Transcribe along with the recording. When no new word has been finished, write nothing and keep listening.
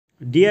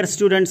Dear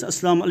students,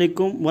 Assalamu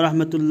alaikum wa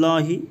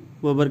rahmatullahi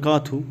wa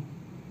barakatuh.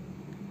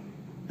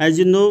 As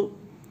you know,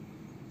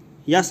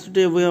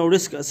 yesterday we have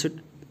discussed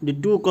the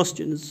two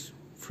questions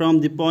from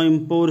the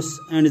poem Porus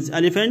and his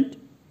elephant.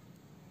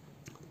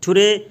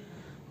 Today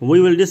we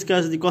will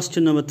discuss the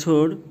question number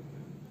 3,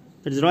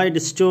 that is, write a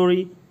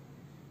story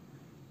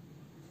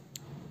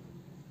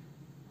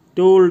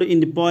told in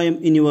the poem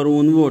in your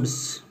own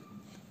words.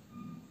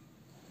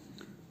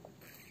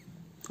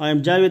 I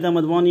am Javed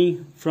Ahmad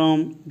Wani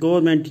from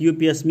Government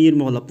UPS Mir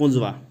Mohalla,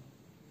 Punjwa.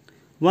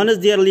 Once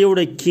there lived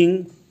a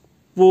king,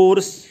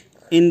 Porus,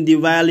 in the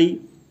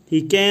valley.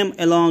 He came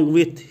along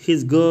with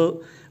his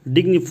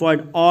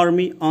dignified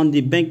army on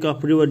the bank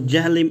of river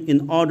Jahlim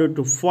in order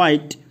to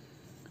fight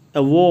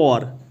a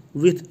war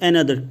with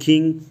another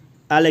king,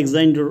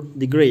 Alexander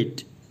the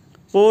Great.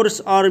 Porus'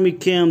 army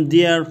came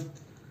there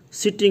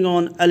sitting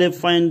on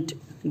elephant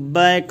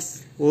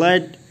backs,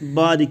 led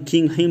by the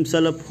king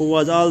himself, who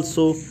was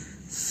also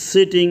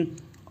sitting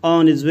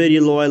on his very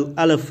loyal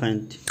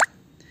elephant.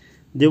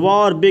 The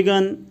war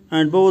began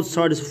and both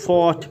sides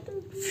fought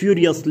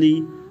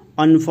furiously.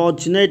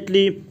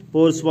 Unfortunately,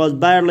 Porus was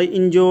badly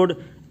injured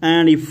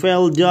and he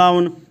fell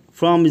down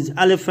from his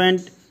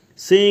elephant.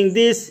 Seeing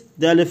this,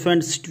 the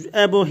elephant stood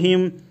above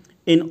him.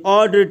 In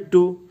order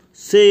to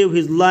save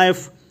his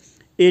life,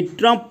 it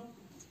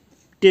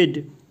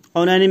trumpeted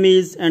on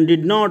enemies and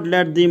did not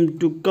let them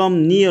to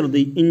come near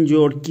the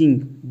injured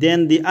king.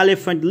 Then the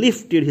elephant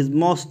lifted his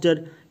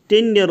master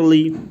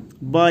tenderly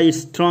by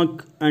its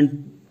trunk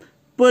and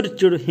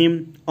perched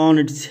him on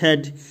its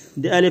head.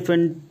 The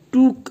elephant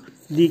took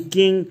the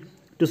king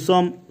to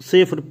some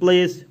safer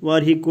place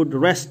where he could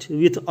rest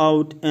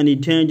without any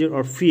danger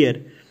or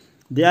fear.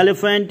 The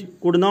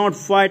elephant could not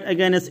fight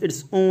against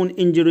its own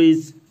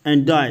injuries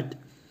and died.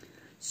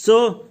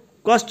 So,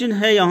 question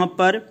है यहाँ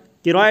पर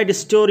कि write a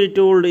story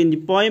told in the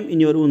poem in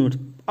your own words.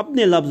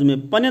 अपने लफ्ज़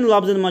में पन्न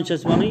लफ्ज़न में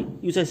चस वनी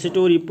use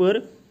story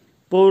पर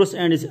Porus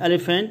and his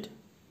elephant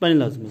पन्न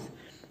लफ्ज़ में.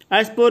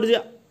 As per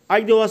the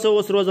अग दिवस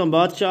उस रोज़ान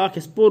बादशाह अख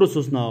Porus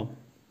उस नाव.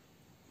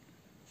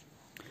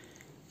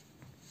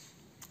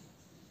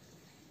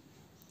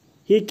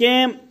 He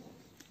came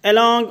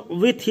along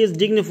with his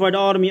dignified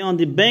army on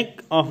the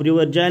bank of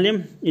river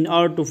Jahlim in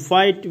order to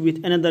fight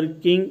with another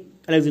king,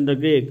 Alexander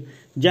the Great.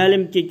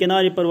 Jahlim के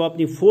किनारे पर वो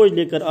अपनी फौज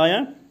लेकर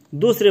आया,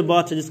 दूसरे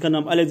बादशाह जिसका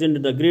नाम Alexander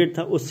the Great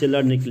था, उससे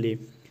लड़ने के लिए.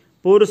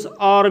 Porus'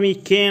 army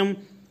came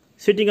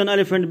sitting on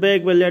elephant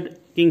back by led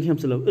king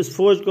himself. इस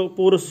फौज को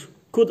Porus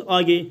खुद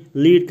आगे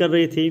लीड कर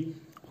रहे थे,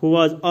 who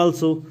was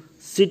also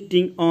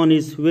sitting on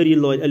his very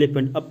loyal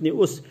elephant. अपने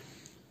उस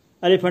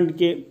elephant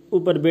के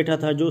ऊपर बैठा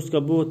था जो उसका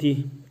बहुत ही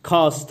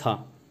खास था.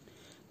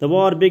 The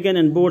war began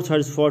and both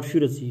sides fought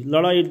furiously.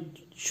 लड़ाई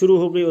शुरू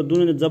हो गई और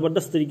दोनों ने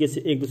ज़बरदस्त तरीके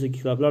से एक दूसरे के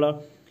खिलाफ लड़ा.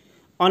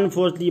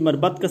 Unfortunately, मगर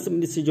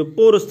बदकिस्मती से जो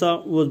Porus था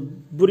वो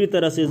बुरी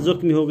तरह से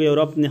जख्मी हो गया और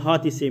अपने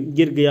हाथी से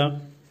गिर गया.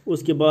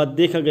 उसके बाद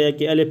देखा गया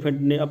कि एलिफेंट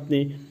ने अपने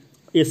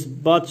इस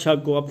बादशाह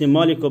को, अपने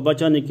मालिक को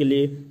बचाने के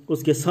लिए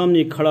उसके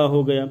सामने खड़ा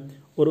हो गया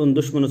और उन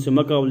दुश्मनों से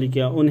मुकाबला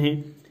किया.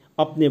 उन्हें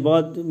अपने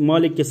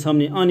मालिक के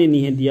सामने आने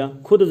नहीं दिया.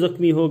 खुद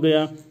जख्मी हो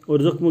गया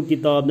और जख्मों की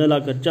ताब न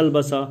लाकर चल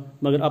बसा,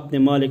 मगर अपने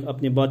मालिक,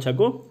 अपने बादशाह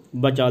को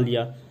बचा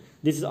लिया.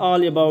 This is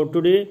all about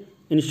today.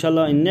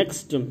 Inshallah, in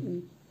next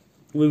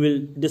we will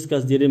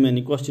discuss the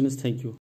remaining questions. Thank you.